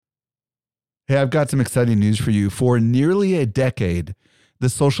Hey, I've got some exciting news for you. For nearly a decade, the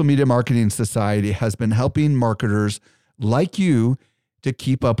Social Media Marketing Society has been helping marketers like you to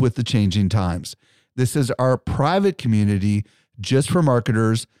keep up with the changing times. This is our private community just for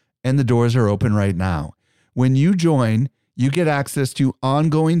marketers, and the doors are open right now. When you join, you get access to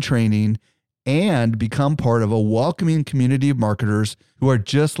ongoing training and become part of a welcoming community of marketers who are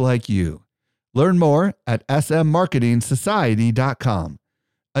just like you. Learn more at smmarketingsociety.com.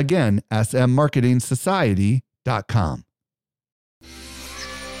 Again, smmarketingsociety.com.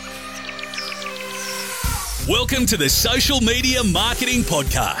 Welcome to the Social Media Marketing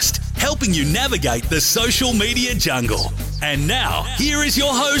Podcast, helping you navigate the social media jungle. And now, here is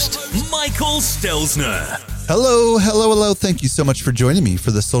your host, Michael Stelzner. Hello. Thank you so much for joining me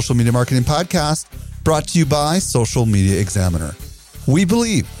for the Social Media Marketing Podcast, brought to you by Social Media Examiner. We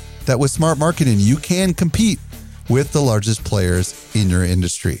believe that with smart marketing, you can compete with the largest players in your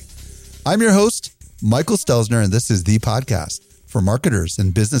industry. I'm your host, Michael Stelzner, and this is the podcast for marketers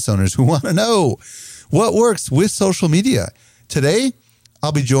and business owners who want to know what works with social media. Today,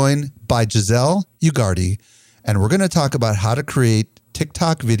 I'll be joined by Giselle Ugarte, and we're going to talk about how to create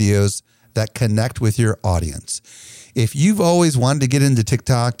TikTok videos that connect with your audience. If you've always wanted to get into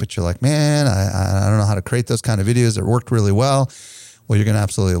TikTok, but you're like, man, I don't know how to create those kind of videos that worked really well, you're going to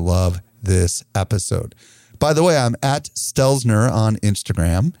absolutely love this episode. By the way, I'm at Stelzner on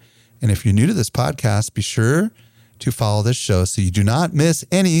Instagram. And if you're new to this podcast, be sure to follow this show so you do not miss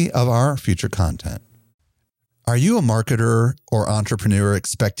any of our future content. Are you a marketer or entrepreneur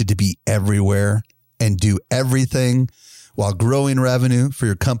expected to be everywhere and do everything while growing revenue for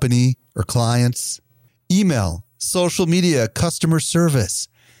your company or clients? Email, social media, customer service,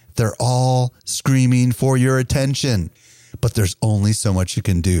 they're all screaming for your attention. But there's only so much you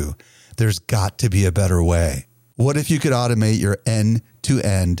can do. There's got to be a better way. What if you could automate your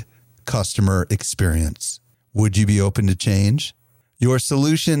end-to-end customer experience? Would you be open to change? Your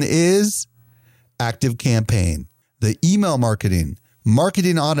solution is ActiveCampaign, the email marketing,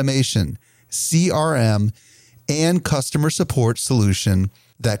 marketing automation, CRM, and customer support solution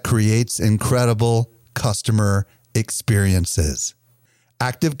that creates incredible customer experiences.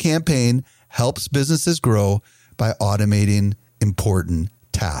 ActiveCampaign helps businesses grow by automating important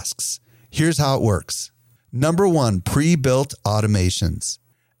tasks. Here's how it works. Number one, pre-built automations.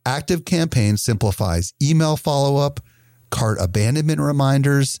 ActiveCampaign simplifies email follow-up, cart abandonment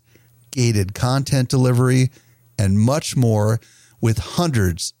reminders, gated content delivery, and much more with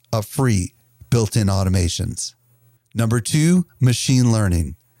hundreds of free built-in automations. Number two, machine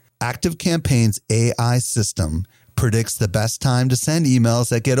learning. ActiveCampaign's AI system predicts the best time to send emails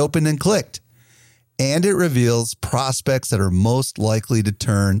that get opened and clicked, and it reveals prospects that are most likely to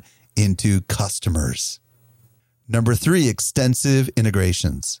turn into customers. Number three, extensive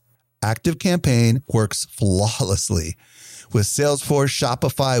integrations. ActiveCampaign works flawlessly with Salesforce,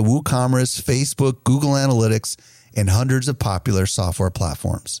 Shopify, WooCommerce, Facebook, Google Analytics, and hundreds of popular software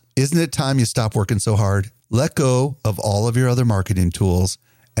platforms. Isn't it time you stop working so hard? Let go of all of your other marketing tools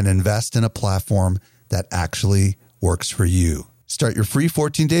and invest in a platform that actually works for you. Start your free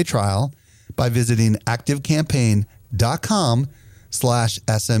 14-day trial by visiting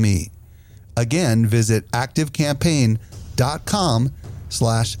activecampaign.com/SME. Again, visit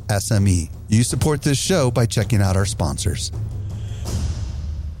activecampaign.com/SME. You support this show by checking out our sponsors.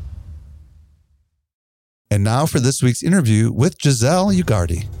 And now for this week's interview with Giselle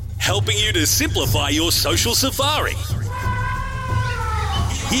Ugarte. Helping you to simplify your social safari.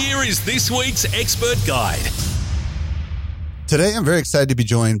 Here is this week's expert guide. Today, I'm very excited to be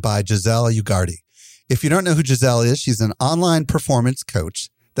joined by Giselle Ugarte. If you don't know who Giselle is, she's an online performance coach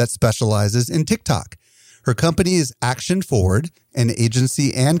that specializes in TikTok. Her company is Action Forward, an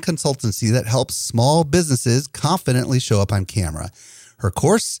agency and consultancy that helps small businesses confidently show up on camera. Her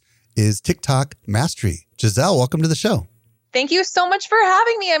course is TikTok Mastery. Giselle, welcome to the show. Thank you so much for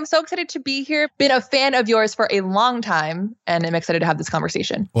having me. I'm so excited to be here. Been a fan of yours for a long time, and I'm excited to have this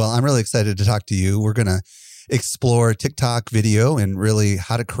conversation. Well, I'm really excited to talk to you. We're going to explore TikTok video and really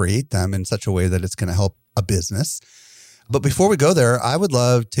how to create them in such a way that it's going to help a business. But before we go there, I would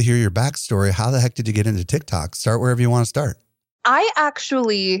love to hear your backstory. How the heck did you get into TikTok? Start wherever you want to start. I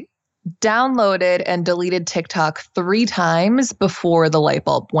actually downloaded and deleted TikTok 3 times before the light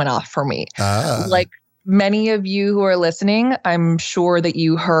bulb went off for me. Like many of you who are listening, I'm sure that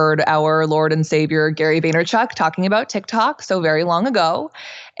you heard our Lord and Savior, Gary Vaynerchuk, talking about TikTok so very long ago.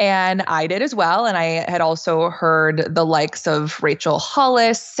 And I did as well. And I had also heard the likes of Rachel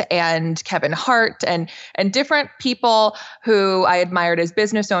Hollis and Kevin Hart and different people who I admired as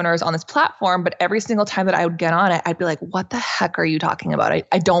business owners on this platform. But every single time that I would get on it, I'd be like, what the heck are you talking about?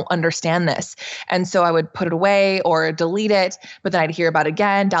 I don't understand this. And so I would put it away or delete it, but then I'd hear about it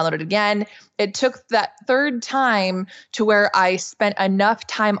again, download it again. It took that third time to where I spent enough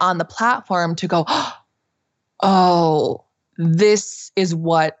time on the platform to go, oh, this is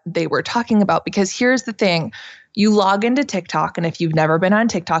what they were talking about. Because here's the thing. You log into TikTok, and if you've never been on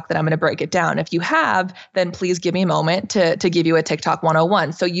TikTok, then I'm going to break it down. If you have, then please give me a moment to give you a TikTok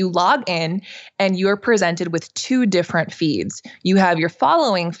 101. So you log in and you're presented with two different feeds. You have your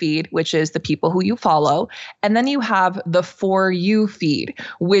following feed, which is the people who you follow. And then you have the For You feed,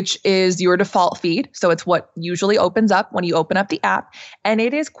 which is your default feed. So it's what usually opens up when you open up the app. And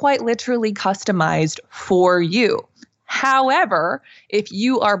it is quite literally customized for you. However, if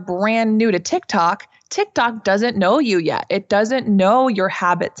you are brand new to TikTok doesn't know you yet. It doesn't know your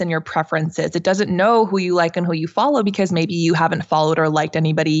habits and your preferences. It doesn't know who you like and who you follow because maybe you haven't followed or liked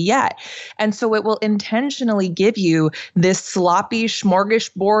anybody yet. And so it will intentionally give you this sloppy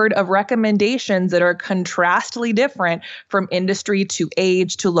smorgasbord of recommendations that are contrastly different from industry to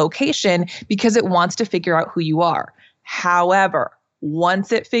age to location because it wants to figure out who you are. However,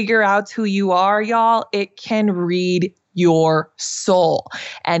 once it figures out who you are, y'all, it can read your soul.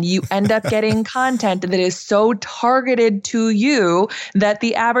 And you end up getting content that is so targeted to you that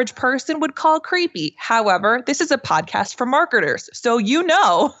the average person would call creepy. However, this is a podcast for marketers. So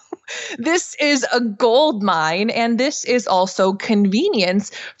this is a gold mine, and this is also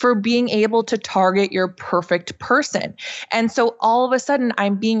convenience for being able to target your perfect person. And so all of a sudden,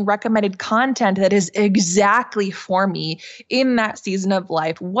 I'm being recommended content that is exactly for me in that season of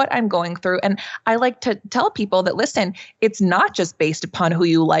life, what I'm going through. And I like to tell people that, listen, it's not just based upon who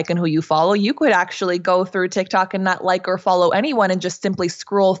you like and who you follow. You could actually go through TikTok and not like or follow anyone and just simply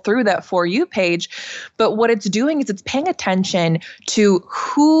scroll through that For You page. But what it's doing is it's paying attention to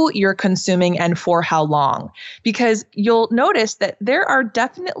who you're consuming and for how long. Because you'll notice that there are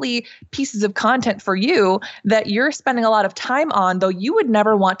definitely pieces of content for you that you're spending a lot of time on, though you would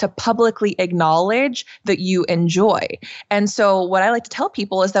never want to publicly acknowledge that you enjoy. And so what I like to tell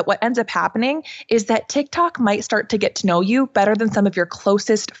people is that what ends up happening is that TikTok might start to get to know you better than some of your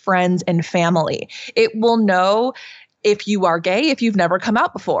closest friends and family. It will know if you are gay, if you've never come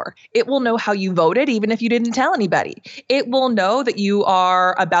out before. It will know how you voted, even if you didn't tell anybody. It will know that you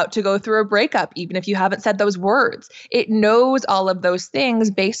are about to go through a breakup, even if you haven't said those words. It knows all of those things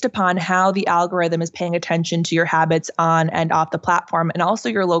based upon how the algorithm is paying attention to your habits on and off the platform, and also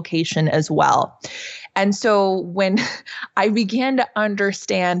your location as well. And so when I began to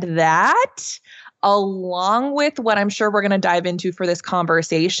understand that, along with what I'm sure we're going to dive into for this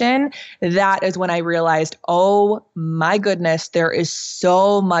conversation, that is when I realized, oh my goodness, there is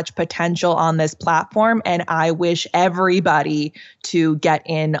so much potential on this platform. And I wish everybody to get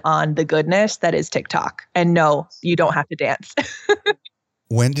in on the goodness that is TikTok. And no, you don't have to dance.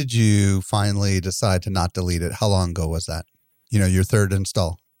 When did you finally decide to not delete it? How long ago was that? Your third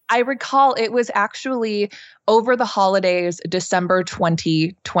install? I recall it was actually over the holidays, December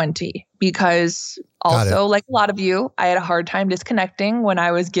 2020, because also, like a lot of you, I had a hard time disconnecting when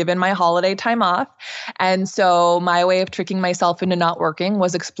I was given my holiday time off. And so my way of tricking myself into not working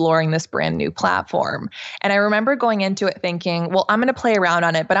was exploring this brand new platform. And I remember going into it thinking, well, I'm going to play around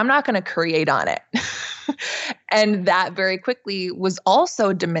on it, but I'm not going to create on it. And that very quickly was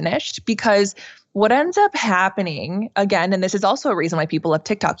also diminished because what ends up happening, again, and this is also a reason why people love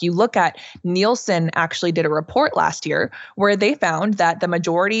TikTok, you look at Nielsen actually did a report last year where they found that the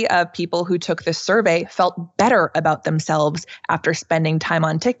majority of people who took this survey felt better about themselves after spending time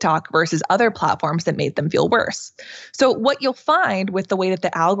on TikTok versus other platforms that made them feel worse. So what you'll find with the way that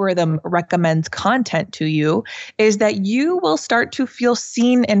the algorithm recommends content to you is that you will start to feel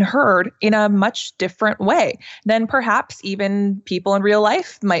seen and heard in a much different way than perhaps even people in real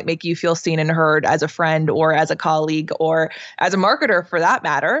life might make you feel seen and heard as a friend or as a colleague or as a marketer for that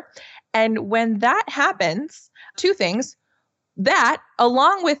matter. And when that happens, two things, that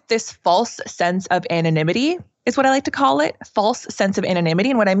along with this false sense of anonymity is what I like to call it, false sense of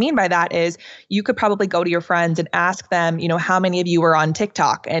anonymity. And what I mean by that is you could probably go to your friends and ask them, how many of you were on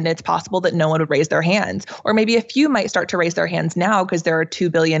TikTok? And it's possible that no one would raise their hands. Or maybe a few might start to raise their hands now because there are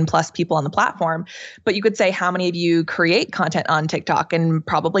 2 billion plus people on the platform. But you could say, how many of you create content on TikTok? And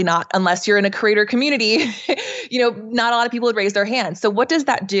probably not, unless you're in a creator community, not a lot of people would raise their hands. So what does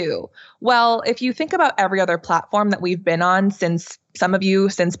that do? Well, if you think about every other platform that we've been on since Some of you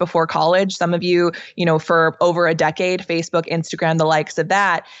since before college, some of you, for over a decade, Facebook, Instagram, the likes of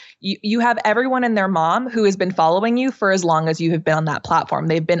that. You have everyone and their mom who has been following you for as long as you have been on that platform.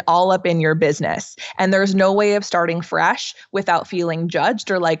 They've been all up in your business. And there's no way of starting fresh without feeling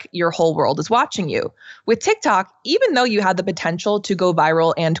judged or like your whole world is watching you. With TikTok, even though you had the potential to go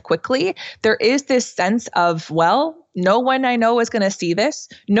viral and quickly, there is this sense of, well, no one I know is going to see this.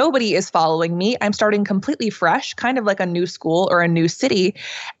 Nobody is following me. I'm starting completely fresh, kind of like a new school or a new city.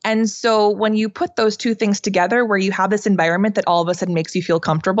 And so when you put those two things together, where you have this environment that all of a sudden makes you feel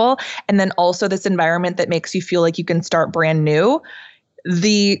comfortable, and then also this environment that makes you feel like you can start brand new,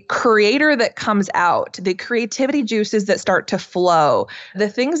 the creator that comes out, the creativity juices that start to flow, the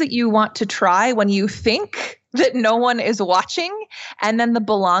things that you want to try when you think that no one is watching, and then the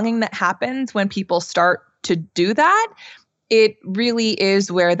belonging that happens when people start to do that, it really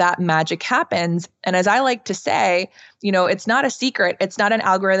is where that magic happens. And as I like to say, it's not a secret. It's not an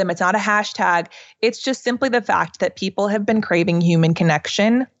algorithm. It's not a hashtag. It's just simply the fact that people have been craving human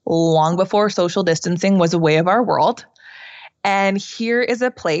connection long before social distancing was a way of our world. And here is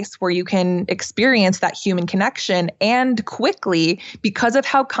a place where you can experience that human connection and quickly, because of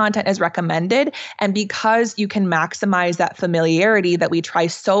how content is recommended and because you can maximize that familiarity that we try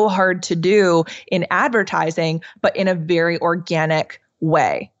so hard to do in advertising, but in a very organic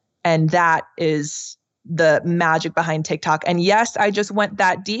way. And that is the magic behind TikTok. And yes, I just went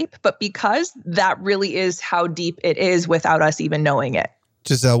that deep, but because that really is how deep it is without us even knowing it.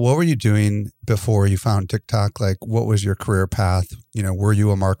 Giselle, what were you doing before you found TikTok? Like, what was your career path? Were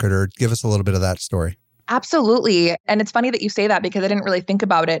you a marketer? Give us a little bit of that story. Absolutely. And it's funny that you say that because I didn't really think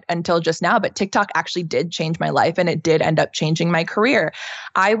about it until just now, but TikTok actually did change my life and it did end up changing my career.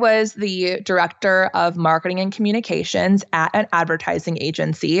 I was the director of marketing and communications at an advertising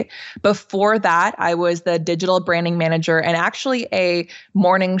agency. Before that, I was the digital branding manager and actually a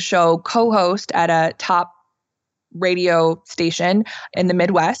morning show co-host at a top radio station in the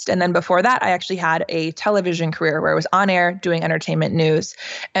Midwest. And then before that, I actually had a television career where I was on air doing entertainment news.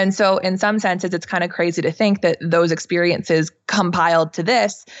 And so in some senses, it's kind of crazy to think that those experiences compiled to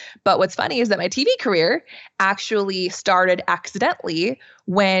this. But what's funny is that my TV career actually started accidentally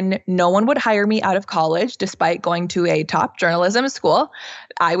when no one would hire me out of college, despite going to a top journalism school.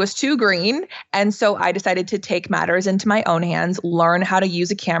 I was too green. And so I decided to take matters into my own hands, learn how to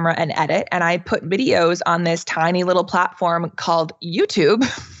use a camera and edit. And I put videos on this tiny little platform called YouTube.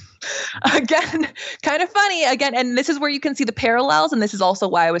 Again, kind of funny. Again, and this is where you can see the parallels. And this is also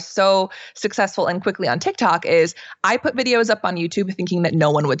why I was so successful and quickly on TikTok is I put videos up on YouTube thinking that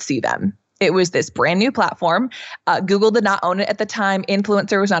no one would see them. It was this brand new platform. Google did not own it at the time.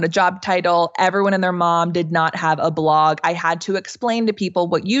 Influencer was not a job title. Everyone and their mom did not have a blog. I had to explain to people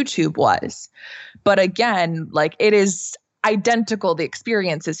what YouTube was. But again, like it is identical, the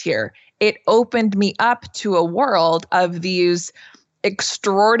experiences here. It opened me up to a world of these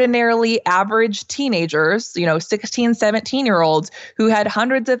extraordinarily average teenagers, 16, 17-year-olds who had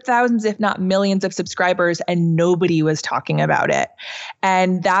hundreds of thousands, if not millions of subscribers, and nobody was talking about it.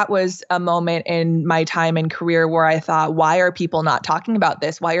 And that was a moment in my time and career where I thought, why are people not talking about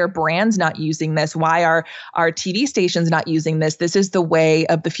this? Why are brands not using this? Why are our TV stations not using this? This is the way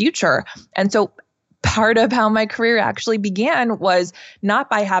of the future. And so part of how my career actually began was not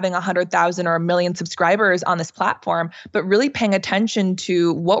by having 100,000 or 1 million subscribers on this platform, but really paying attention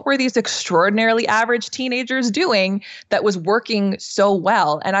to what were these extraordinarily average teenagers doing that was working so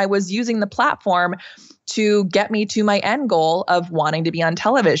well. And I was using the platform to get me to my end goal of wanting to be on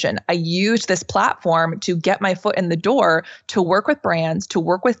television. I used this platform to get my foot in the door, to work with brands, to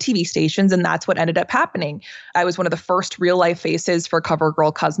work with TV stations, and that's what ended up happening. I was one of the first real life faces for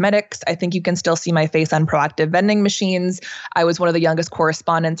CoverGirl Cosmetics. I think you can still see my face on Proactive vending machines. I was one of the youngest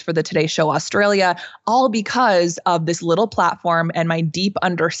correspondents for the Today Show Australia, all because of this little platform and my deep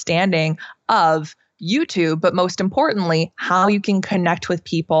understanding of YouTube, but most importantly, how you can connect with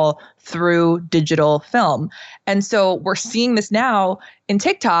people through digital film. And so we're seeing this now in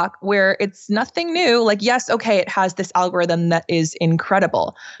TikTok where it's nothing new. Like, yes, okay, it has this algorithm that is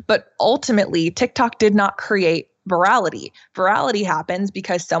incredible, but ultimately TikTok did not create virality. Virality happens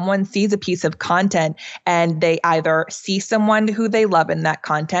because someone sees a piece of content and they either see someone who they love in that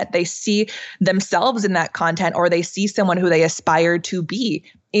content, they see themselves in that content, or they see someone who they aspire to be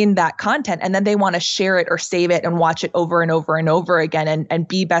in that content. And then they want to share it or save it and watch it over and over and over again and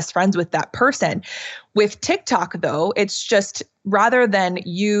be best friends with that person. With TikTok, though, it's just rather than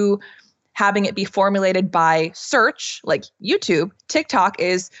you having it be formulated by search like YouTube, TikTok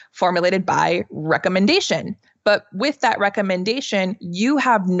is formulated by recommendation. But with that recommendation, you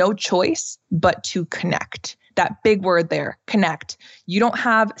have no choice but to connect. That big word there, connect. You don't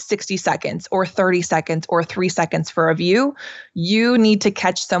have 60 seconds or 30 seconds or 3 seconds for a view. You need to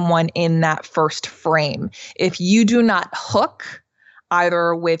catch someone in that first frame. If you do not hook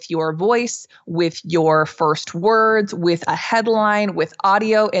either with your voice, with your first words, with a headline, with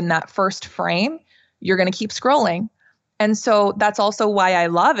audio in that first frame, you're going to keep scrolling. And so that's also why I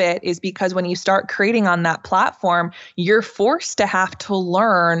love it, is because when you start creating on that platform, you're forced to have to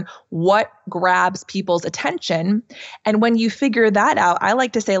learn what grabs people's attention. And when you figure that out, I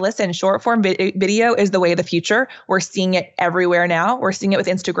like to say, listen, short form video is the way of the future. We're seeing it everywhere now. We're seeing it with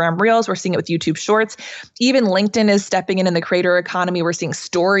Instagram Reels. We're seeing it with YouTube Shorts. Even LinkedIn is stepping in the creator economy. We're seeing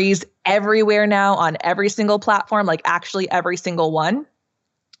stories everywhere now on every single platform, like actually every single one.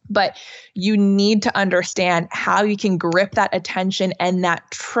 But you need to understand how you can grip that attention and that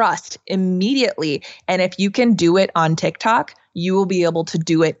trust immediately. And if you can do it on TikTok, you will be able to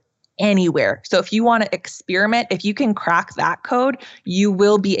do it anywhere. So if you want to experiment, if you can crack that code, you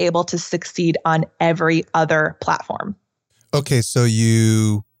will be able to succeed on every other platform. Okay, so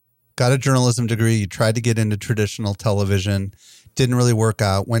you got a journalism degree, you tried to get into traditional television, didn't really work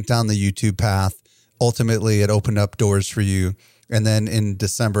out, went down the YouTube path. Ultimately, it opened up doors for you. And then in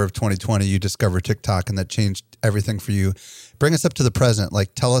December of 2020, you discovered TikTok, and that changed everything for you. Bring us up to the present.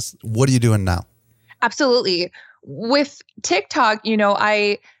 Like, tell us, what are you doing now? Absolutely. With TikTok,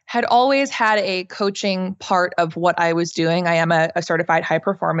 I had always had a coaching part of what I was doing. I am a certified high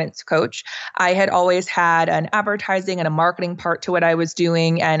performance coach. I had always had an advertising and a marketing part to what I was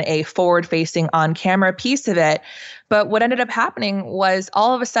doing and a forward facing on camera piece of it. But what ended up happening was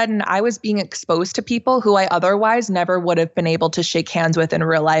all of a sudden I was being exposed to people who I otherwise never would have been able to shake hands with in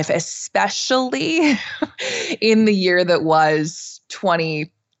real life, especially in the year that was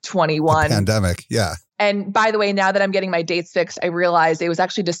 2021. The pandemic, yeah. And by the way, now that I'm getting my dates fixed, I realized it was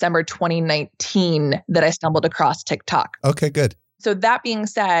actually December 2019 that I stumbled across TikTok. Okay, good. So that being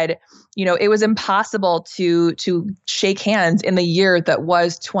said, it was impossible to shake hands in the year that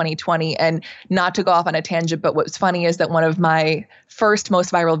was 2020. And not to go off on a tangent, but what's funny is that one of my first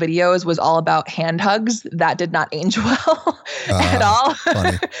most viral videos was all about hand hugs. That did not age well at all.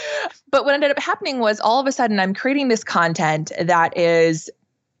 But what ended up happening was all of a sudden I'm creating this content that is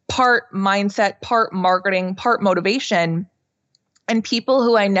part mindset, part marketing, part motivation. And people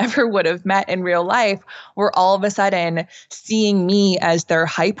who I never would have met in real life were all of a sudden seeing me as their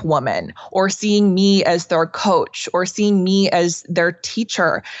hype woman, or seeing me as their coach, or seeing me as their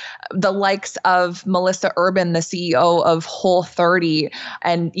teacher. The likes of Melissa Urban, the CEO of Whole30,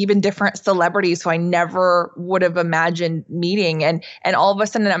 and even different celebrities who I never would have imagined meeting. And all of a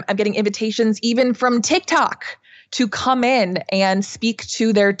sudden I'm getting invitations even from TikTok to come in and speak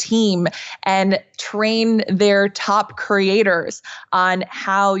to their team and train their top creators on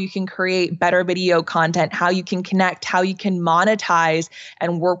how you can create better video content, how you can connect, how you can monetize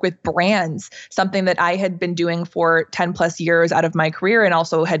and work with brands, something that I had been doing for 10 plus years out of my career, and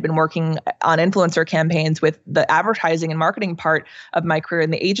also had been working on influencer campaigns with the advertising and marketing part of my career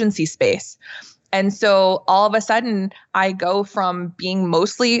in the agency space. And so all of a sudden I go from being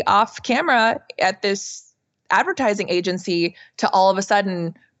mostly off camera at this advertising agency to all of a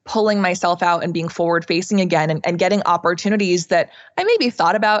sudden pulling myself out and being forward facing again and getting opportunities that I maybe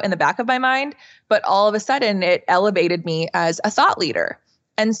thought about in the back of my mind, but all of a sudden it elevated me as a thought leader.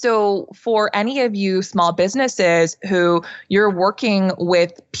 And so for any of you small businesses who you're working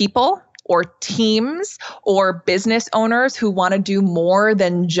with people or teams or business owners who want to do more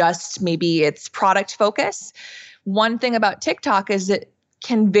than just maybe it's product focus, one thing about TikTok is it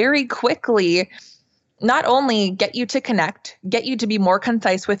can very quickly not only get you to connect, get you to be more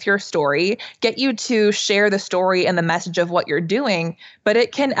concise with your story, get you to share the story and the message of what you're doing, but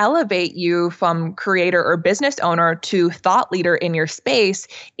it can elevate you from creator or business owner to thought leader in your space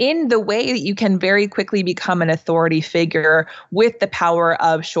in the way that you can very quickly become an authority figure with the power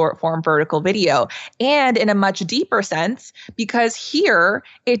of short form vertical video. And in a much deeper sense, because here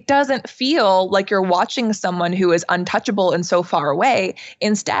it doesn't feel like you're watching someone who is untouchable and so far away.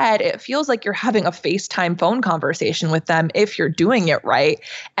 Instead, it feels like you're having a FaceTime phone conversation with them if you're doing it right.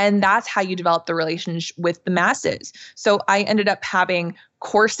 And that's how you develop the relationship with the masses. So I ended up having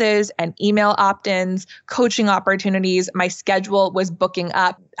courses and email opt-ins, coaching opportunities. My schedule was booking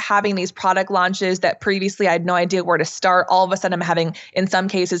up, having these product launches that previously I had no idea where to start. All of a sudden I'm having, in some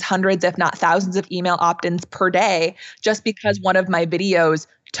cases, hundreds, if not thousands of email opt-ins per day, just because one of my videos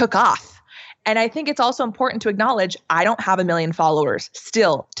took off. And I think it's also important to acknowledge I don't have 1 million followers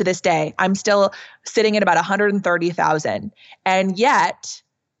still to this day. I'm still sitting at about 130,000. And yet,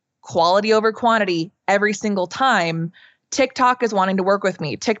 quality over quantity every single time, TikTok is wanting to work with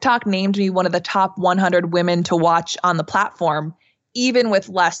me. TikTok named me one of the top 100 women to watch on the platform. Even with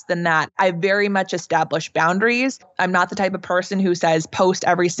less than that, I very much establish boundaries. I'm not the type of person who says post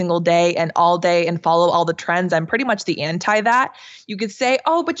every single day and all day and follow all the trends. I'm pretty much the anti that. You could say,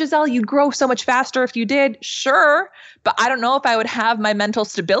 oh, but Giselle, you'd grow so much faster if you did. Sure. But I don't know if I would have my mental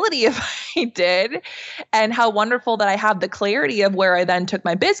stability if I did. And how wonderful that I have the clarity of where I then took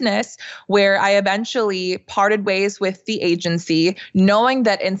my business, where I eventually parted ways with the agency, knowing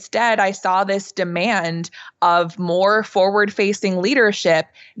that instead I saw this demand of more forward-facing leadership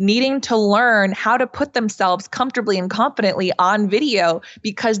needing to learn how to put themselves comfortably and confidently on video,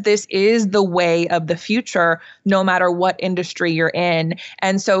 because this is the way of the future, no matter what industry you're in.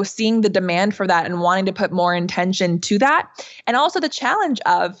 And so seeing the demand for that and wanting to put more intention to that. And also the challenge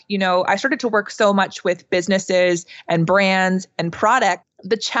of, I started to work so much with businesses and brands and product.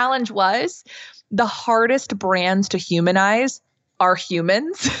 The challenge was the hardest brands to humanize are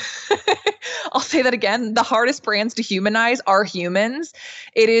humans. I'll say that again. The hardest brands to humanize are humans.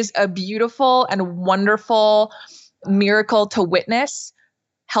 It is a beautiful and wonderful miracle to witness,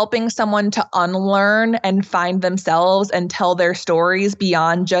 helping someone to unlearn and find themselves and tell their stories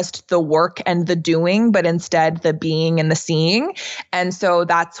beyond just the work and the doing, but instead the being and the seeing. And so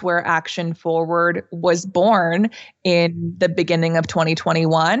that's where Action Forward was born in the beginning of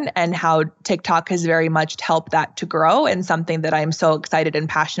 2021, and how TikTok has very much helped that to grow, and something that I'm so excited and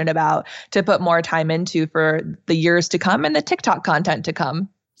passionate about to put more time into for the years to come and the TikTok content to come.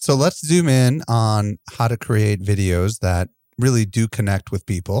 So let's zoom in on how to create videos that really do connect with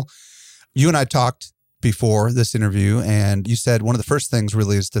people. You and I talked before this interview, and you said one of the first things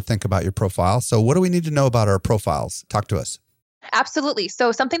really is to think about your profile. So what do we need to know about our profiles? Talk to us. Absolutely.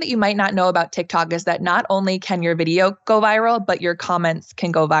 So something that you might not know about TikTok is that not only can your video go viral, but your comments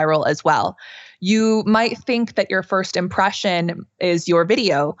can go viral as well. You might think that your first impression is your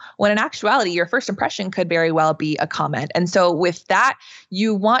video, when in actuality, your first impression could very well be a comment. And so with that,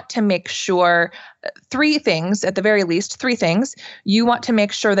 you want to make sure three things, at the very least, three things. You want to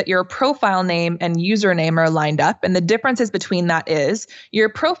make sure that your profile name and username are lined up. And the differences between that is your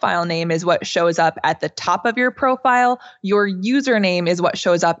profile name is what shows up at the top of your profile. Your username is what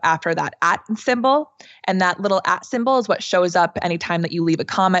shows up after that @ symbol. And that little @ symbol is what shows up anytime that you leave a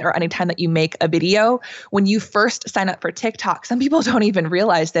comment or anytime that you make a video. When you first sign up for TikTok, some people don't even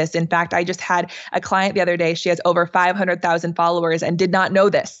realize this. In fact, I just had a client the other day. She has over 500,000 followers and did not know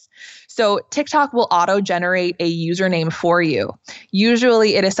this. So TikTok will auto-generate a username for you.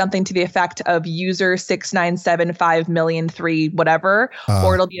 Usually it is something to the effect of user 697500003 whatever,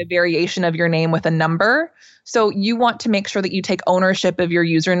 or it'll be a variation of your name with a number. So you want to make sure that you take ownership of your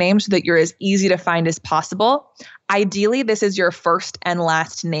username so that you're as easy to find as possible. Ideally, this is your first and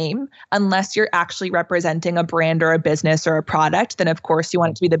last name, unless you're actually representing a brand or a business or a product. Then of course you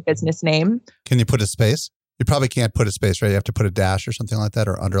want it to be the business name. Can you put a space? You probably can't put a space, right? You have to put a dash or something like that,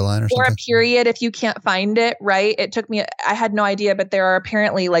 or underline or something. Or a period if you can't find it, right? It took me, I had no idea, but there are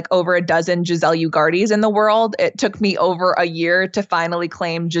apparently like over a dozen Giselle Ugardis in the world. It took me over a year to finally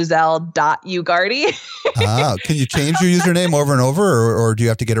claim Giselle.Ugardi. Can you change your username over and over, or do you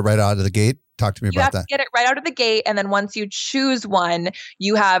have to get it right out of the gate? Talk to me about that. You have to get it right out of the gate. And then once you choose one,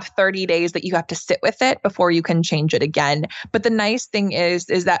 you have 30 days that you have to sit with it before you can change it again. But the nice thing is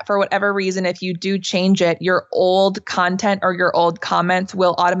that for whatever reason, if you do change it, your old content or your old comments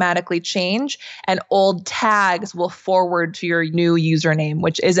will automatically change, and old tags will forward to your new username,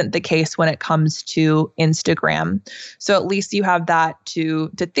 which isn't the case when it comes to Instagram. So at least you have that to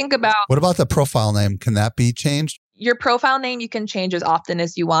think about. What about the profile name? Can that be changed? Your profile name you can change as often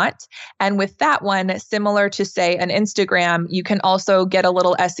as you want. And with that one, similar to say an Instagram, you can also get a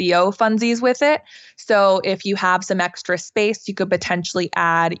little SEO funsies with it. So if you have some extra space, you could potentially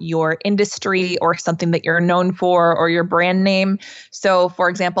add your industry or something that you're known for, or your brand name. So for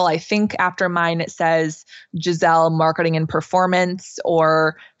example, I think after mine, it says Giselle Marketing and Performance,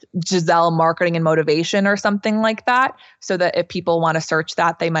 or Giselle Marketing and Motivation, or something like that. So that if people want to search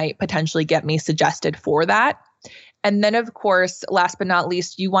that, they might potentially get me suggested for that. And then, of course, last but not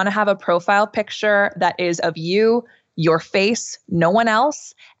least, you want to have a profile picture that is of you, your face, no one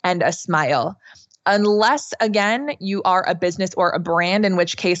else, and a smile. Unless, again, you are a business or a brand, in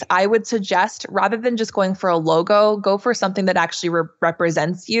which case I would suggest, rather than just going for a logo, go for something that actually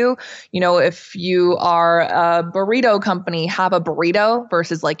represents you. You know, if you are a burrito company, have a burrito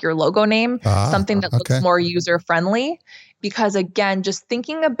versus like your logo name, something that looks more user-friendly. Because again, just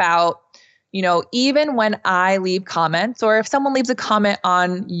thinking about, even when I leave comments, or if someone leaves a comment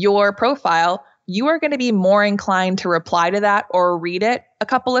on your profile, you are going to be more inclined to reply to that or read it a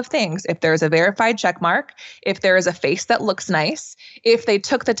couple of things. If there's a verified check mark, if there is a face that looks nice, if they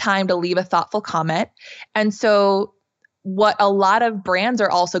took the time to leave a thoughtful comment. And so what a lot of brands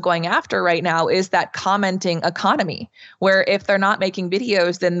are also going after right now is that commenting economy, where if they're not making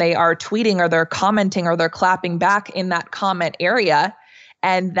videos, then they are tweeting or they're commenting or they're clapping back in that comment area.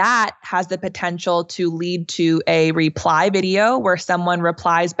 And that has the potential to lead to a reply video where someone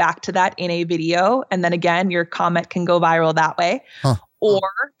replies back to that in a video. And then again, your comment can go viral that way. Or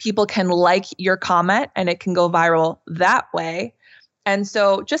people can like your comment and it can go viral that way. And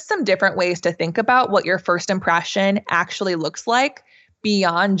so just some different ways to think about what your first impression actually looks like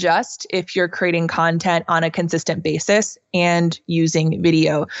beyond just if you're creating content on a consistent basis and using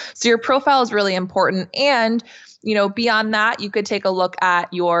video. So your profile is really important. And beyond that, you could take a look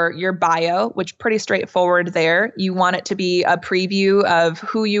at your bio, which pretty straightforward there. You want it to be a preview of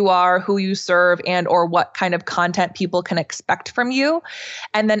who you are, who you serve, and or what kind of content people can expect from you.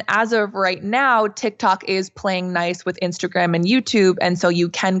 And then as of right now, TikTok is playing nice with Instagram and YouTube. And so you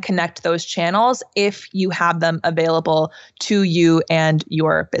can connect those channels if you have them available to you and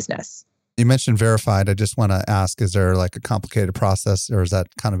your business. You mentioned verified. I just want to ask, is there like a complicated process or is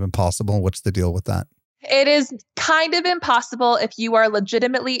that kind of impossible? What's the deal with that? It is kind of impossible if you are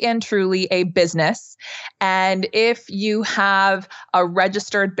legitimately and truly a business. And if you have a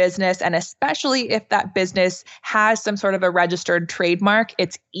registered business, and especially if that business has some sort of a registered trademark,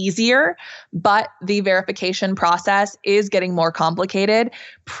 it's easier. But the verification process is getting more complicated.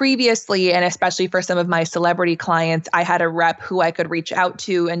 Previously, and especially for some of my celebrity clients, I had a rep who I could reach out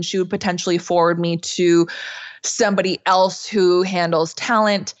to, and she would potentially forward me to somebody else who handles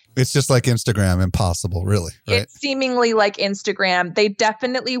talent. It's just like Instagram, impossible, really, right? It's seemingly like Instagram. They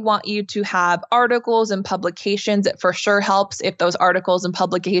definitely want you to have articles and publications. It for sure helps if those articles and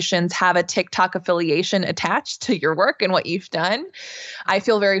publications have a TikTok affiliation attached to your work and what you've done. I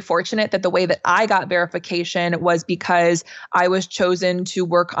feel very fortunate that the way that I got verification was because I was chosen to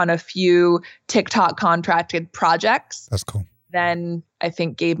work on a few TikTok contracted projects. That's cool. Then I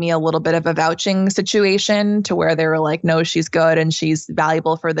think gave me a little bit of a vouching situation to where they were like, no, she's good and she's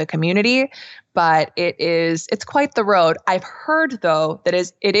valuable for the community. But it's quite the road. I've heard though that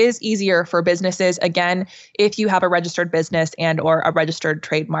it is easier for businesses, again, if you have a registered business and or a registered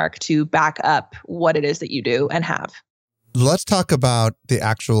trademark to back up what it is that you do and have. Let's talk about the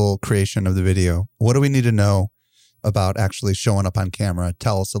actual creation of the video. What do we need to know about actually showing up on camera?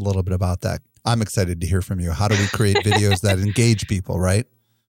 Tell us a little bit about that. I'm excited to hear from you. How do we create videos that engage people, right?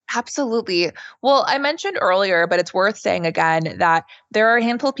 Absolutely. Well, I mentioned earlier, but it's worth saying again that there are a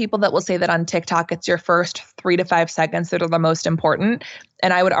handful of people that will say that on TikTok, it's your first 3 to 5 seconds that are the most important.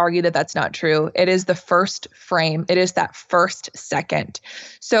 And I would argue that that's not true. It is the first frame. It is that first second.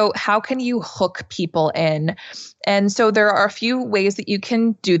 So how can you hook people in? And so there are a few ways that you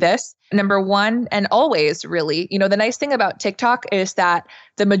can do this. Number one, and always really, the nice thing about TikTok is that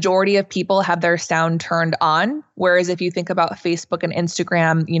the majority of people have their sound turned on. Whereas if you think about Facebook and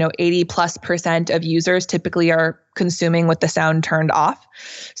Instagram, 80+% of users typically are consuming with the sound turned off.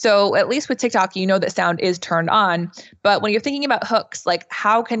 So at least with TikTok, that sound is turned on. But when you're thinking about hooks, like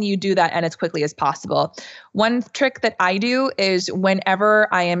how can you do that and as quickly as possible? One trick that I do is whenever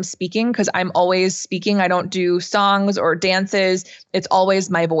I am speaking, because I'm always speaking, I don't do songs or dances. It's always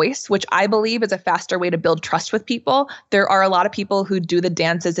my voice, which I believe is a faster way to build trust with people. There are a lot of people who do the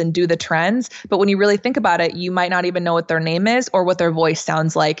dances and do the trends, but when you really think about it, you might not even know what their name is or what their voice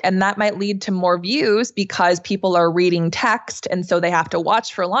sounds like. And that might lead to more views because people are reading text and so they have to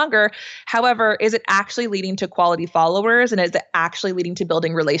watch for longer. However, is it actually leading to quality followers and is it actually leading to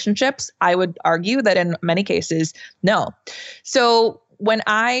building relationships? I would argue that in many cases, no. So when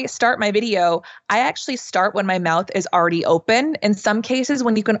I start my video, I actually start when my mouth is already open. In some cases,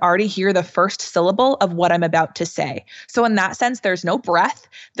 when you can already hear the first syllable of what I'm about to say. So in that sense, there's no breath.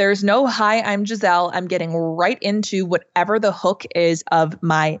 There's no, hi, I'm Giselle. I'm getting right into whatever the hook is of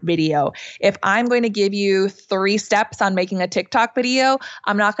my video. If I'm going to give you 3 steps on making a TikTok video,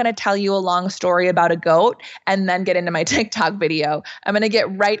 I'm not going to tell you a long story about a goat and then get into my TikTok video. I'm going to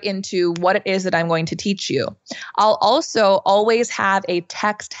get right into what it is that I'm going to teach you. I'll also always have a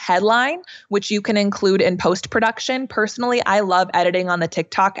text headline, which you can include in post-production. Personally, I love editing on the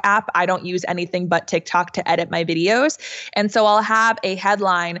TikTok app. I don't use anything but TikTok to edit my videos. And so I'll have a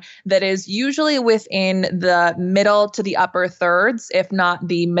headline that is usually within the middle to the upper thirds, if not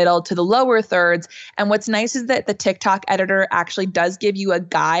the middle to the lower thirds. And what's nice is that the TikTok editor actually does give you a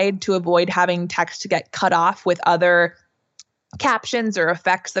guide to avoid having text to get cut off with other captions or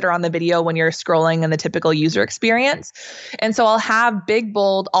effects that are on the video when you're scrolling in the typical user experience. And so I'll have big,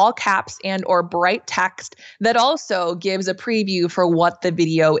 bold, all caps and or bright text that also gives a preview for what the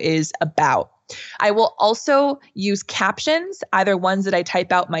video is about. I will also use captions, either ones that I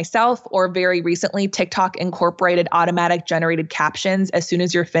type out myself or very recently TikTok incorporated automatic generated captions as soon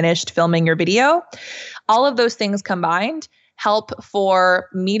as you're finished filming your video. All of those things combined help for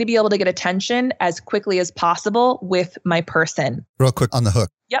me to be able to get attention as quickly as possible with my person. Real quick on the hook.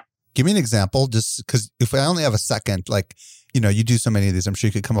 Yep. Give me an example, just because if I only have a second, like, you do so many of these, I'm sure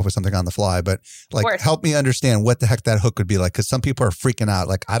you could come up with something on the fly, but like help me understand what the heck that hook would be like. Because some people are freaking out.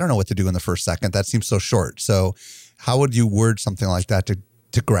 Like, I don't know what to do in the first second. That seems so short. So how would you word something like that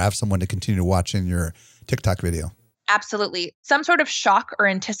to grab someone to continue watching your TikTok video? Absolutely. Some sort of shock or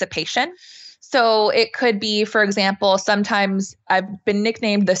anticipation. So it could be, for example, sometimes I've been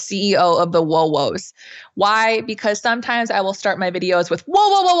nicknamed the CEO of the whoa-whoas. Why? Because sometimes I will start my videos with whoa,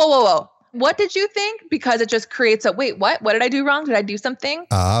 whoa, whoa, whoa, whoa, whoa. What did you think? Because it just creates a, wait, what? What did I do wrong? Did I do something?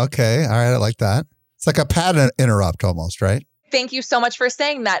 Okay. All right. I like that. It's like a pattern interrupt almost, right? Thank you so much for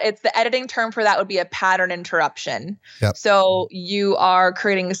saying that. It's the editing term for that would be a pattern interruption. Yep. So you are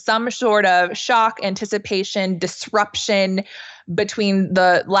creating some sort of shock, anticipation, disruption between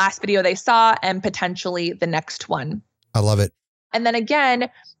the last video they saw and potentially the next one. I love it. And then again,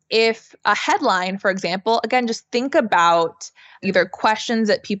 if a headline, for example, again, just think about either questions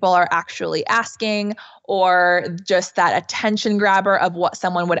that people are actually asking or just that attention grabber of what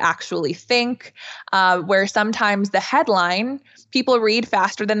someone would actually think, where sometimes the headline, people read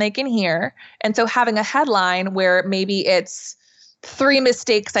faster than they can hear. And so having a headline where maybe it's 3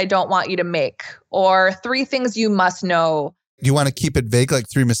 mistakes I don't want you to make or 3 things you must know. Do you want to keep it vague, like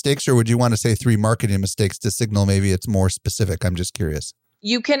 3 mistakes, or would you want to say 3 marketing mistakes to signal maybe it's more specific? I'm just curious.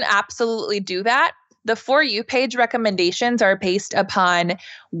 You can absolutely do that. The For You page recommendations are based upon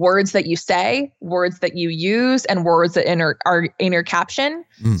words that you say, words that you use, and words that are in your caption.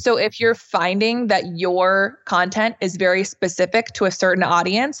 So if you're finding that your content is very specific to a certain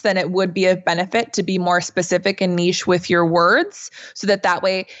audience, then it would be of benefit to be more specific and niche with your words so that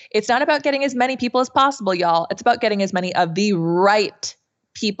way it's not about getting as many people as possible, y'all. It's about getting as many of the right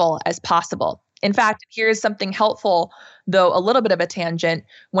people as possible. In fact, here's something helpful, though a little bit of a tangent.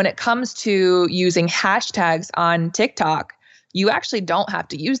 When it comes to using hashtags on TikTok, you actually don't have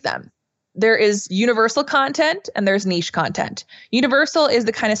to use them. There is universal content and there's niche content. Universal is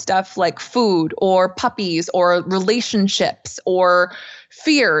the kind of stuff like food or puppies or relationships or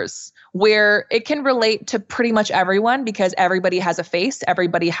fears, where it can relate to pretty much everyone because everybody has a face,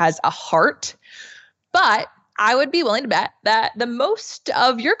 everybody has a heart. But I would be willing to bet that the most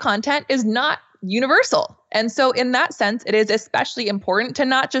of your content is not universal. And so in that sense, it is especially important to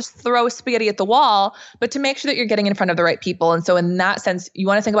not just throw spaghetti at the wall, but to make sure that you're getting in front of the right people. And so in that sense, you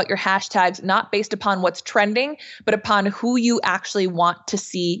want to think about your hashtags, not based upon what's trending, but upon who you actually want to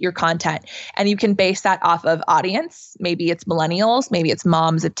see your content. And you can base that off of audience. Maybe it's millennials, maybe it's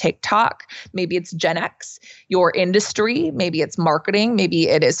moms of TikTok, maybe it's Gen X, your industry, maybe it's marketing, maybe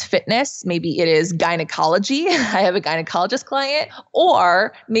it is fitness, maybe it is gynecology. I have a gynecologist client,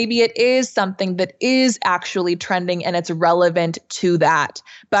 or maybe it is something that is actually trending and it's relevant to that.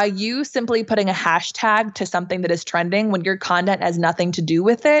 By you simply putting a hashtag to something that is trending when your content has nothing to do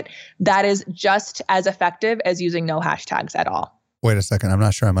with it, that is just as effective as using no hashtags at all. Wait a second. I'm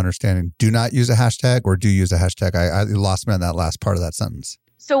not sure I'm understanding. Do not use a hashtag or do use a hashtag? I lost me on that last part of that sentence.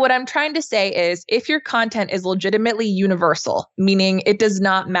 So what I'm trying to say is if your content is legitimately universal, meaning it does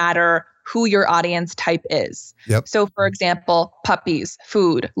not matter who your audience type is. Yep. So for example, puppies,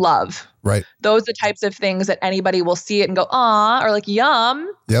 food, love. Right. Those are the types of things that anybody will see it and go, "Aw," or like, "Yum."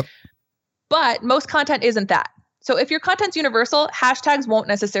 Yep. But most content isn't that. So if your content's universal, hashtags won't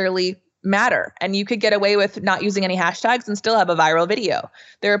necessarily matter. And you could get away with not using any hashtags and still have a viral video.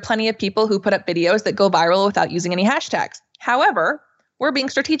 There are plenty of people who put up videos that go viral without using any hashtags. However, we're being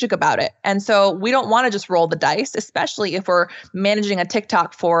strategic about it. And so we don't want to just roll the dice, especially if we're managing a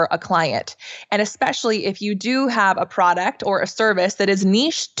TikTok for a client. And especially if you do have a product or a service that is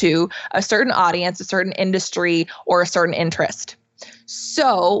niche to a certain audience, a certain industry, or a certain interest.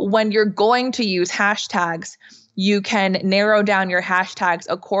 So when you're going to use hashtags, you can narrow down your hashtags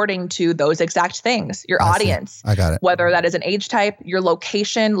according to those exact things, your audience. I got it. Whether that is an age type, your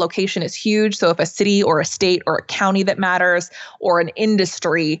location. Location is huge. So if a city or a state or a county that matters or an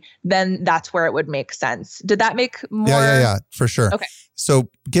industry, then that's where it would make sense. Did that make more? Yeah, for sure. Okay. So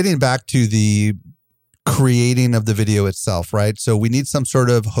getting back to the creating of the video itself, right? So we need some sort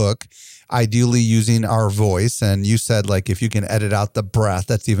of hook. ideally using our voice. And you said, like, if you can edit out the breath,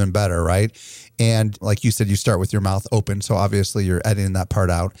 that's even better, right? And like you said, you start with your mouth open. So obviously you're editing that part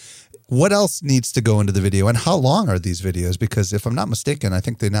out. What else needs to go into the video, and how long are these videos? Because if I'm not mistaken, I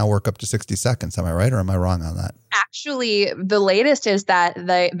think they now work up to 60 seconds. Am I right, or am I wrong on that? Actually, the latest is that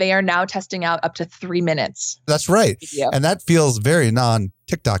they are now testing out up to 3 minutes. That's right. Video. And that feels very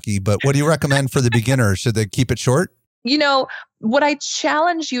non-TikTok-y, but what do you recommend for the beginner? Should they keep it short? You know, what I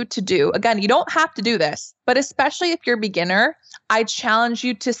challenge you to do, again, you don't have to do this, but especially if you're a beginner, I challenge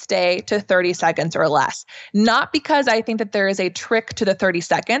you to stay to 30 seconds or less. Not because I think that there is a trick to the 30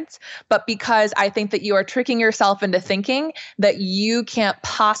 seconds, but because I think that you are tricking yourself into thinking that you can't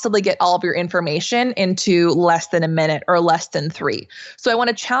possibly get all of your information into less than a minute or less than 3. So I want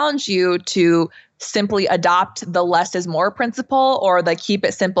to challenge you to simply adopt the less is more principle or the keep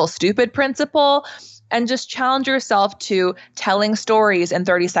it simple, stupid principle. And just challenge yourself to telling stories in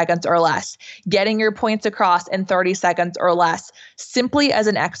 30 seconds or less, getting your points across in 30 seconds or less, simply as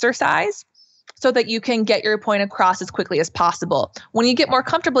an exercise so that you can get your point across as quickly as possible. When you get more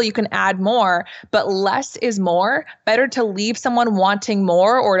comfortable, you can add more, but less is more. Better to leave someone wanting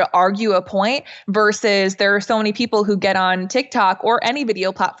more or to argue a point versus there are so many people who get on TikTok or any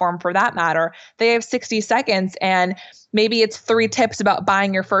video platform for that matter. They have 60 seconds and maybe it's 3 tips about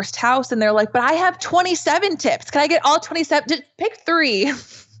buying your first house. And they're like, but I have 27 tips. Can I get all 27? Just pick 3.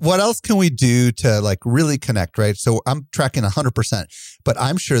 What else can we do to like really connect, right? So I'm tracking 100%, but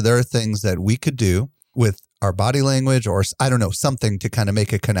I'm sure there are things that we could do with our body language or I don't know, something to kind of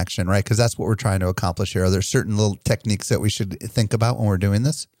make a connection, right? Because that's what we're trying to accomplish here. Are there certain little techniques that we should think about when we're doing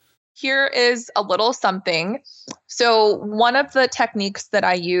this? Here is a little something. So one of the techniques that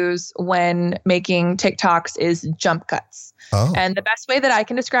I use when making TikToks is jump cuts. Oh. And the best way that I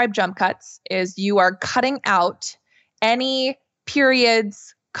can describe jump cuts is you are cutting out any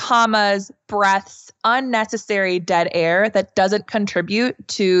periods, commas, breaths, unnecessary dead air that doesn't contribute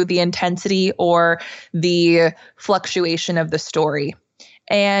to the intensity or the fluctuation of the story.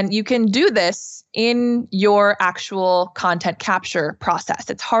 And you can do this in your actual content capture process.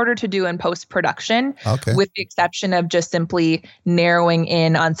 It's harder to do in post-production, with the exception of just simply narrowing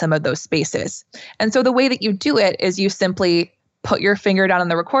in on some of those spaces. And so the way that you do it is you simply put your finger down on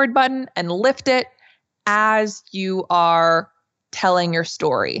the record button and lift it as you are telling your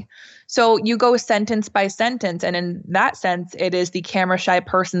story. So you go sentence by sentence. And in that sense, it is the camera shy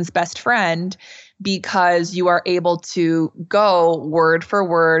person's best friend because you are able to go word for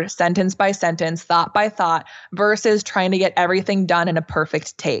word, sentence by sentence, thought by thought, versus trying to get everything done in a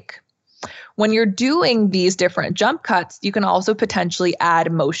perfect take. When you're doing these different jump cuts, you can also potentially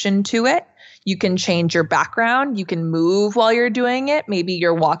add motion to it. You can change your background. You can move while you're doing it. Maybe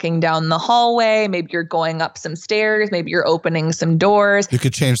you're walking down the hallway. Maybe you're going up some stairs. Maybe you're opening some doors. You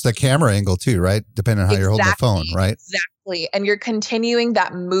could change the camera angle too, right? Depending on how you're holding the phone, right? Exactly. And you're continuing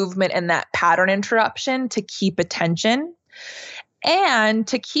that movement and that pattern interruption to keep attention. And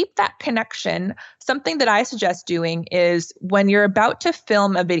to keep that connection, something that I suggest doing is when you're about to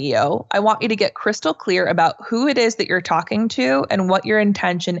film a video, I want you to get crystal clear about who it is that you're talking to and what your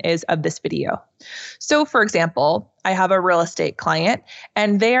intention is of this video. So for example, I have a real estate client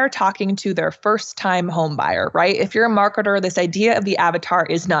and they are talking to their first time home buyer, right? If you're a marketer, this idea of the avatar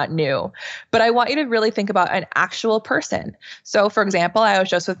is not new, but I want you to really think about an actual person. So for example, I was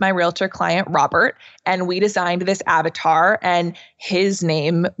just with my realtor client, Robert, and we designed this avatar and his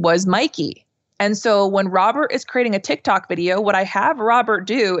name was Mikey. And so when Robert is creating a TikTok video, what I have Robert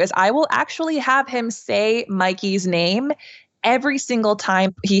do is I will actually have him say Mikey's name every single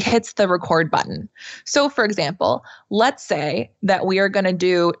time he hits the record button. So for example, let's say that we are going to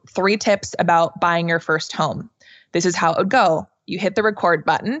do 3 tips about buying your first home. This is how it would go. You hit the record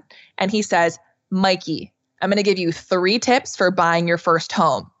button and he says, Mikey, I'm going to give you 3 tips for buying your first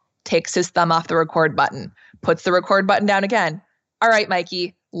home. Takes his thumb off the record button, puts the record button down again. All right,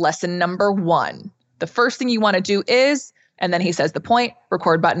 Mikey, lesson number 1. The first thing you want to do is, and then he says the point,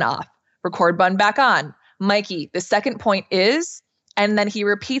 record button off, record button back on. Mikey, the second point is, and then he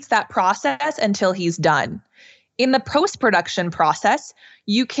repeats that process until he's done. In the post-production process,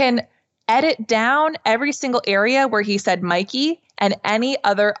 you can edit down every single area where he said Mikey and any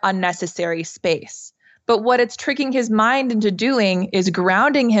other unnecessary space. But what it's tricking his mind into doing is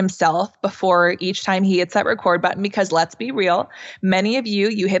grounding himself before each time he hits that record button, because let's be real, many of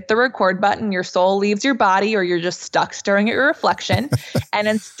you hit the record button, your soul leaves your body, or you're just stuck staring at your reflection. And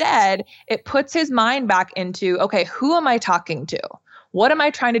instead, it puts his mind back into, okay, who am I talking to? What am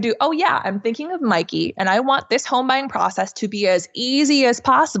I trying to do? Oh yeah, I'm thinking of Mikey, and I want this home buying process to be as easy as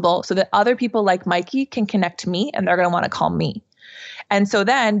possible so that other people like Mikey can connect to me and they're going to want to call me. And so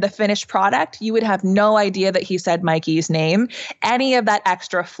then the finished product, you would have no idea that he said Mikey's name. Any of that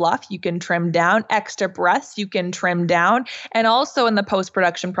extra fluff, you can trim down. Extra breaths, you can trim down. And also in the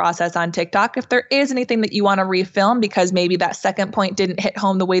post-production process on TikTok, if there is anything that you want to refilm because maybe that second point didn't hit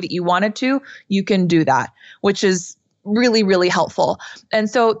home the way that you wanted to, you can do that, which is really, really helpful. And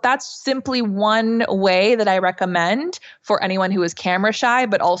so that's simply one way that I recommend for anyone who is camera shy,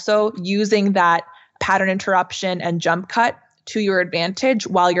 but also using that pattern interruption and jump cut to your advantage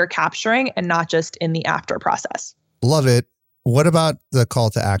while you're capturing and not just in the after process. Love it. What about the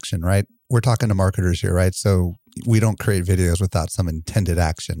call to action, right? We're talking to marketers here, right? So we don't create videos without some intended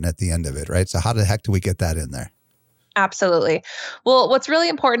action at the end of it, right? So how the heck do we get that in there? Absolutely. Well, what's really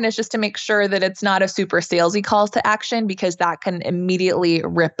important is just to make sure that it's not a super salesy calls to action, because that can immediately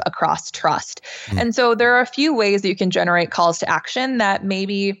rip across trust. And so there are a few ways that you can generate calls to action that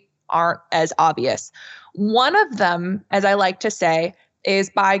maybe aren't as obvious. One of them, as I like to say, is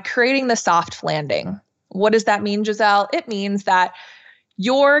by creating the soft landing. What does that mean, Giselle? It means that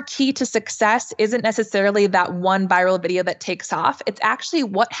your key to success isn't necessarily that one viral video that takes off. It's actually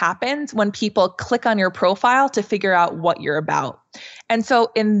what happens when people click on your profile to figure out what you're about. And so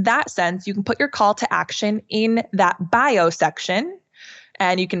in that sense, you can put your call to action in that bio section,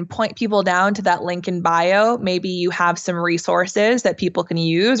 and you can point people down to that link in bio. Maybe you have some resources that people can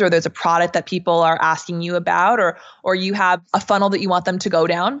use, or there's a product that people are asking you about, or you have a funnel that you want them to go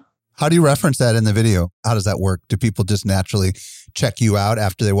down. How do you reference that in the video? How does that work? Do people just naturally check you out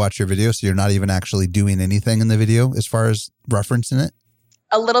after they watch your video, so you're not even actually doing anything in the video as far as referencing it?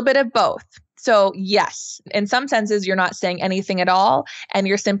 A little bit of both. So yes, in some senses, you're not saying anything at all, and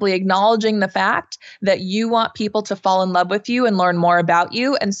you're simply acknowledging the fact that you want people to fall in love with you and learn more about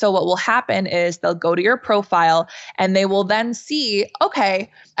you. And so what will happen is they'll go to your profile and they will then see,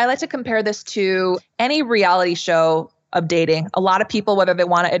 okay, I like to compare this to any reality show of dating. A lot of people, whether they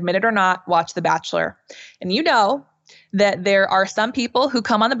want to admit it or not, watch The Bachelor. And you know that there are some people who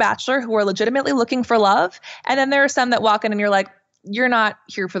come on The Bachelor who are legitimately looking for love. And then there are some that walk in and you're like, you're not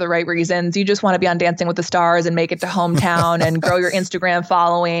here for the right reasons. You just want to be on Dancing with the Stars and make it to hometown and grow your Instagram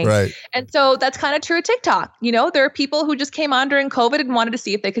following. Right. And so that's kind of true of TikTok. You know, there are people who just came on during COVID and wanted to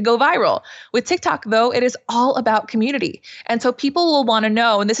see if they could go viral. With TikTok, though, it is all about community. And so people will want to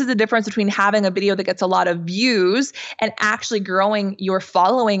know, and this is the difference between having a video that gets a lot of views and actually growing your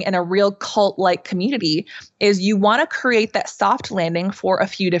following in a real cult-like community, is you want to create that soft landing for a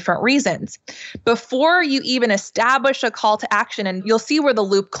few different reasons. Before you even establish a call to action, and you'll see where the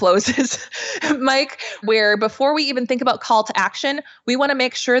loop closes, Mike, where before we even think about call to action, we want to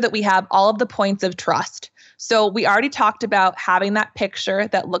make sure that we have all of the points of trust. So we already talked about having that picture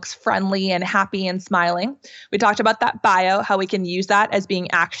that looks friendly and happy and smiling. We talked about that bio, how we can use that as being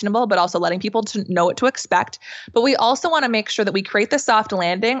actionable, but also letting people to know what to expect. But we also want to make sure that we create the soft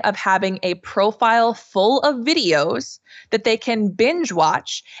landing of having a profile full of videos that they can binge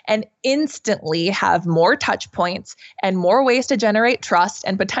watch and instantly have more touch points and more ways to generate trust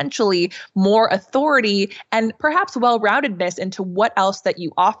and potentially more authority and perhaps well-roundedness into what else that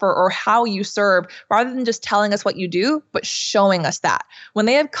you offer or how you serve, rather than just telling us what you do, but showing us that. When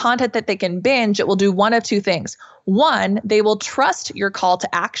they have content that they can binge, it will do one of two things. One, they will trust your call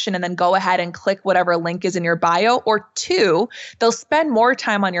to action and then go ahead and click whatever link is in your bio. Or two, they'll spend more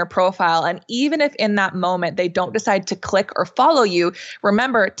time on your profile. And even if in that moment they don't decide to click or follow you,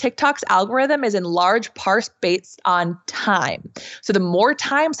 remember, TikTok's algorithm is in large part based on time. So the more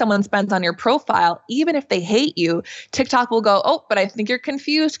time someone spends on your profile, even if they hate you, TikTok will go, oh, but I think you're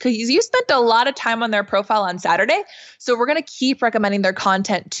confused because you spent a lot of time on their profile on Saturday. So we're going to keep recommending their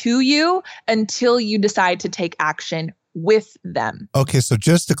content to you until you decide to take action with them. Okay, so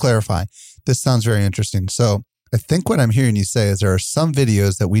just to clarify, this sounds very interesting. So I think what I'm hearing you say is there are some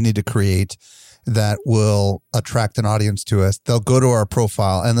videos that we need to create that will attract an audience to us. They'll go to our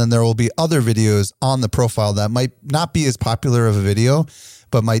profile, and then there will be other videos on the profile that might not be as popular of a video,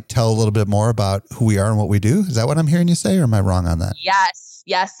 but might tell a little bit more about who we are and what we do. Is that what I'm hearing you say, or am I wrong on that? Yes.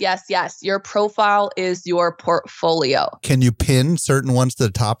 Your profile is your portfolio. Can you pin certain ones to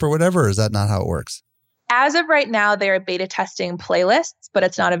the top or whatever, or is that not how it works? As of right now, they're beta testing playlists, but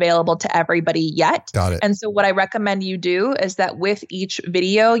it's not available to everybody yet. Got it. And so what I recommend you do is that with each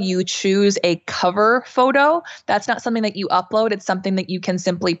video, you choose a cover photo. That's not something that you upload. It's something that you can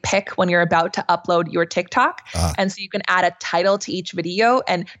simply pick when you're about to upload your TikTok. And so you can add a title to each video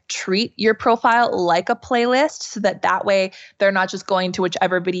and treat your profile like a playlist, so that way they're not just going to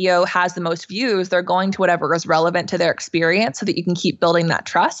whichever video has the most views. They're going to whatever is relevant to their experience, so that you can keep building that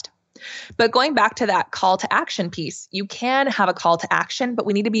trust. But going back to that call to action piece, you can have a call to action, but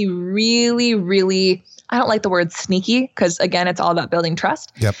we need to be really, really, I don't like the word sneaky because again, it's all about building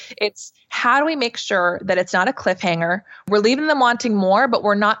trust. Yep. It's how do we make sure that it's not a cliffhanger? We're leaving them wanting more, but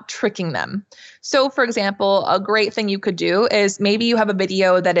we're not tricking them. So for example, a great thing you could do is maybe you have a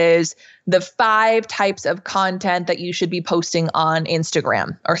video that is the 5 types of content that you should be posting on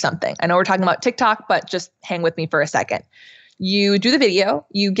Instagram or something. I know we're talking about TikTok, but just hang with me for a second. You do the video,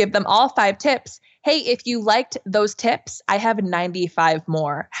 you give them all 5 tips. Hey, if you liked those tips, I have 95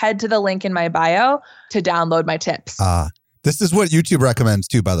 more. Head to the link in my bio to download my tips. This is what YouTube recommends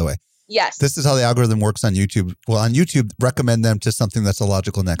too, by the way. Yes. This is how the algorithm works on YouTube. Well, on YouTube, recommend them to something that's a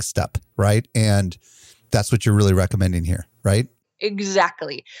logical next step, right? And that's what you're really recommending here, right?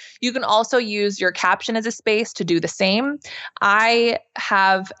 Exactly. You can also use your caption as a space to do the same. I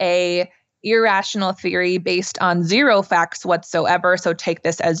have a irrational theory based on 0 facts whatsoever, so take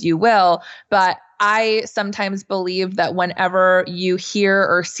this as you will. But I sometimes believe that whenever you hear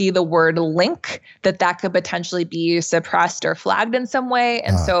or see the word link, that could potentially be suppressed or flagged in some way.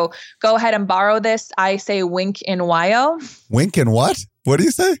 And so go ahead and borrow this. I say wink in YO. Wink in what? What do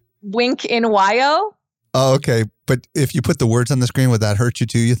you say? Wink in YO. Oh, okay. But if you put the words on the screen, would that hurt you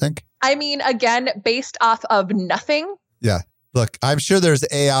too, you think? I mean, again, based off of nothing. Yeah. Look, I'm sure there's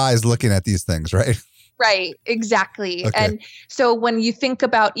AIs looking at these things, right? Right, exactly. Okay. And so when you think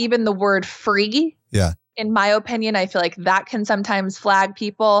about even the word free, in my opinion, I feel like that can sometimes flag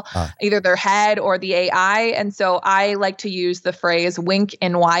people, either their head or the AI. And so I like to use the phrase wink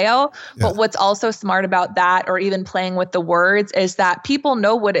in YO. Yeah. But what's also smart about that, or even playing with the words, is that people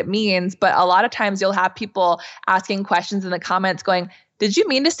know what it means. But a lot of times you'll have people asking questions in the comments going, did you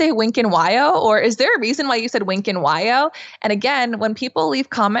mean to say wink in YO? Or is there a reason why you said wink in YO? And again, when people leave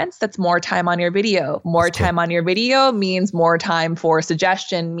comments, that's more time on your video. More time on your video means more time for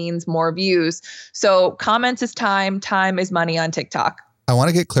suggestion, means more views. So comments is time. Time is money on TikTok. I want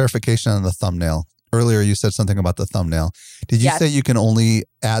to get clarification on the thumbnail. Earlier, you said something about the thumbnail. Did you say you can only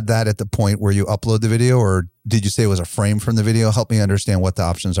add that at the point where you upload the video? Or did you say it was a frame from the video? Help me understand what the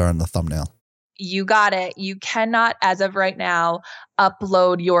options are on the thumbnail. You got it. You cannot, as of right now,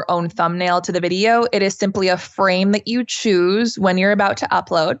 upload your own thumbnail to the video. It is simply a frame that you choose when you're about to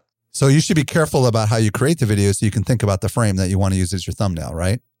upload. So you should be careful about how you create the video so you can think about the frame that you want to use as your thumbnail,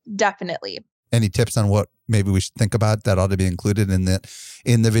 right? Definitely. Any tips on what maybe we should think about that ought to be included in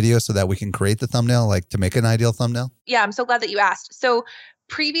the video so that we can create the thumbnail, like to make an ideal thumbnail? Yeah, I'm so glad that you asked. So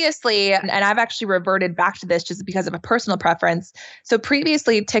previously, and I've actually reverted back to this just because of a personal preference. So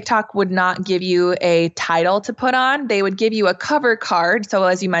previously, TikTok would not give you a title to put on. They would give you a cover card. So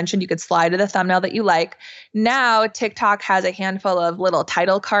as you mentioned, you could slide to the thumbnail that you like. Now, TikTok has a handful of little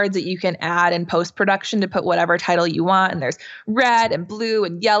title cards that you can add in post-production to put whatever title you want. And there's red and blue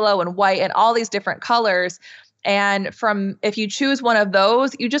and yellow and white and all these different colors. And if you choose one of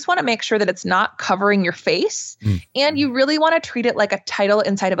those, you just want to make sure that it's not covering your face. And you really want to treat it like a title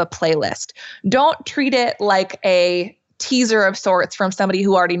inside of a playlist. Don't treat it like a teaser of sorts from somebody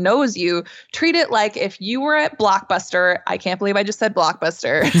who already knows you. Treat it like if you were at Blockbuster. I can't believe I just said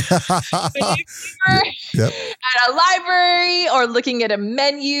Blockbuster. Yep. At a library or looking at a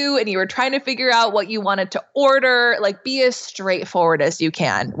menu and you were trying to figure out what you wanted to order, like be as straightforward as you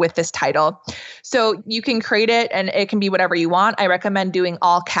can with this title. So you can create it and it can be whatever you want. I recommend doing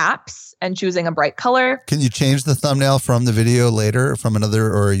all caps and choosing a bright color. Can you change the thumbnail from the video later from another,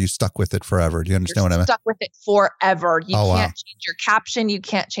 or are you stuck with it forever? Do you understand what I mean? Stuck with it forever. You can't change your caption. You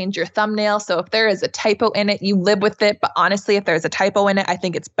can't change your thumbnail. So if there is a typo in it, you live with it. But honestly, if there's a typo in it, I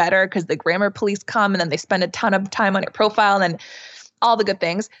think it's better because the grammar police come and then they spend a ton of time on your profile and then all the good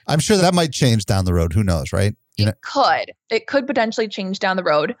things. I'm sure that might change down the road. Who knows, right? It could potentially change down the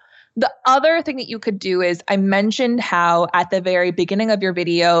road. The other thing that you could do is I mentioned how at the very beginning of your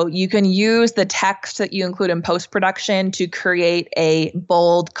video, you can use the text that you include in post-production to create a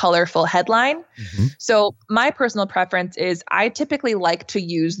bold, colorful headline. So my personal preference is I typically like to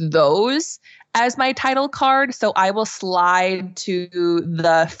use those as my title card. So I will slide to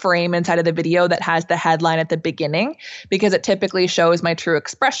the frame inside of the video that has the headline at the beginning because it typically shows my true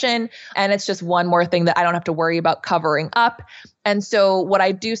expression. And it's just one more thing that I don't have to worry about covering up. And so what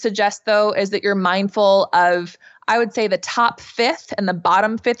I do suggest though, is that you're mindful of, I would say, the top fifth and the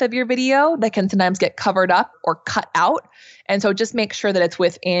bottom fifth of your video that can sometimes get covered up or cut out. And so just make sure that it's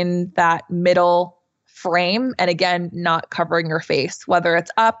within that middle frame. And again, not covering your face, whether it's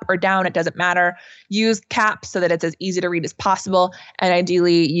up or down, it doesn't matter. Use caps so that it's as easy to read as possible. And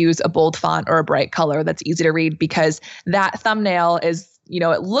ideally use a bold font or a bright color that's easy to read because that thumbnail is,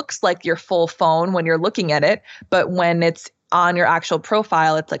 it looks like your full phone when you're looking at it, but when it's on your actual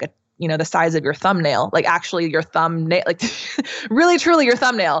profile, it's like a the size of your thumbnail, like actually your thumbnail, like really, truly your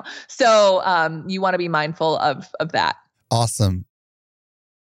thumbnail. So you want to be mindful of that. Awesome.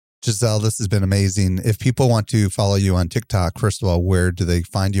 Giselle, this has been amazing. If people want to follow you on TikTok, first of all, where do they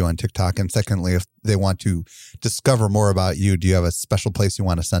find you on TikTok? And secondly, if they want to discover more about you, do you have a special place you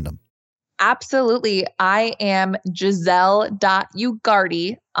want to send them? Absolutely. I am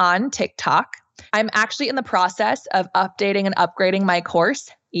Giselle.Ugarte on TikTok. I'm actually in the process of updating and upgrading my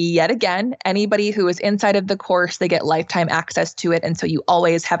course yet again. Anybody who is inside of the course, they get lifetime access to it. And so you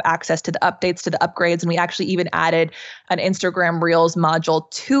always have access to the updates, to the upgrades. And we actually even added an Instagram Reels module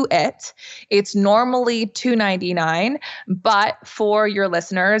to it. It's normally $299, but for your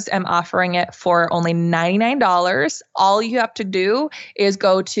listeners, I'm offering it for only $99. All you have to do is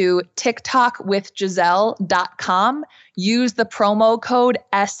go to TikTokwithGiselle.com, use the promo code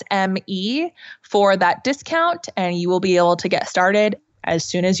SME for that discount, and you will be able to get started as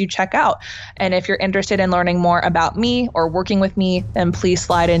soon as you check out. And if you're interested in learning more about me or working with me, then please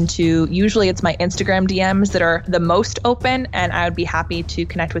slide into, usually it's my Instagram DMs that are the most open, and I would be happy to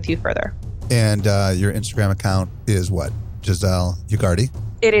connect with you further. And your Instagram account is what? Giselle Ugarte?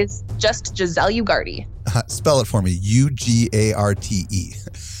 It is just Giselle Ugarte. Spell it for me. Ugarte.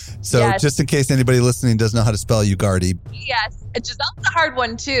 So yes. Just in case anybody listening doesn't know how to spell Ugarte. Yes. Giselle's a hard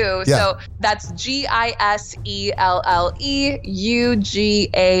one too. Yeah. So that's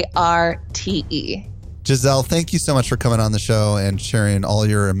GISELLEUGARTE. Giselle, thank you so much for coming on the show and sharing all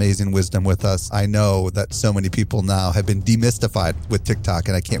your amazing wisdom with us. I know that so many people now have been demystified with TikTok,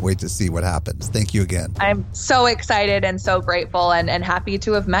 and I can't wait to see what happens. Thank you again. I'm so excited and so grateful and happy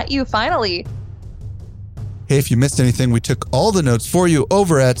to have met you finally. Hey, if you missed anything, we took all the notes for you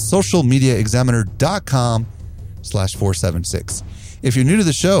over at socialmediaexaminer.com/476. If you're new to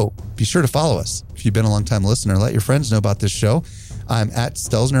the show, be sure to follow us. If you've been a long-time listener, let your friends know about this show. I'm at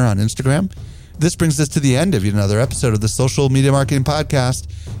Stelzner on Instagram. This brings us to the end of another episode of the Social Media Marketing Podcast.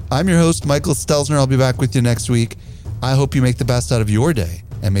 I'm your host, Michael Stelzner. I'll be back with you next week. I hope you make the best out of your day,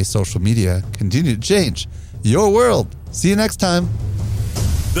 and may social media continue to change your world. See you next time.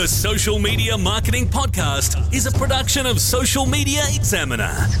 The Social Media Marketing Podcast is a production of Social Media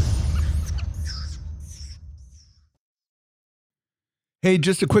Examiner. Hey,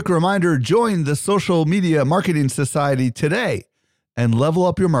 just a quick reminder, join the Social Media Marketing Society today and level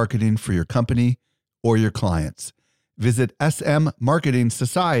up your marketing for your company or your clients. Visit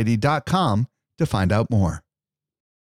smmarketingsociety.com to find out more.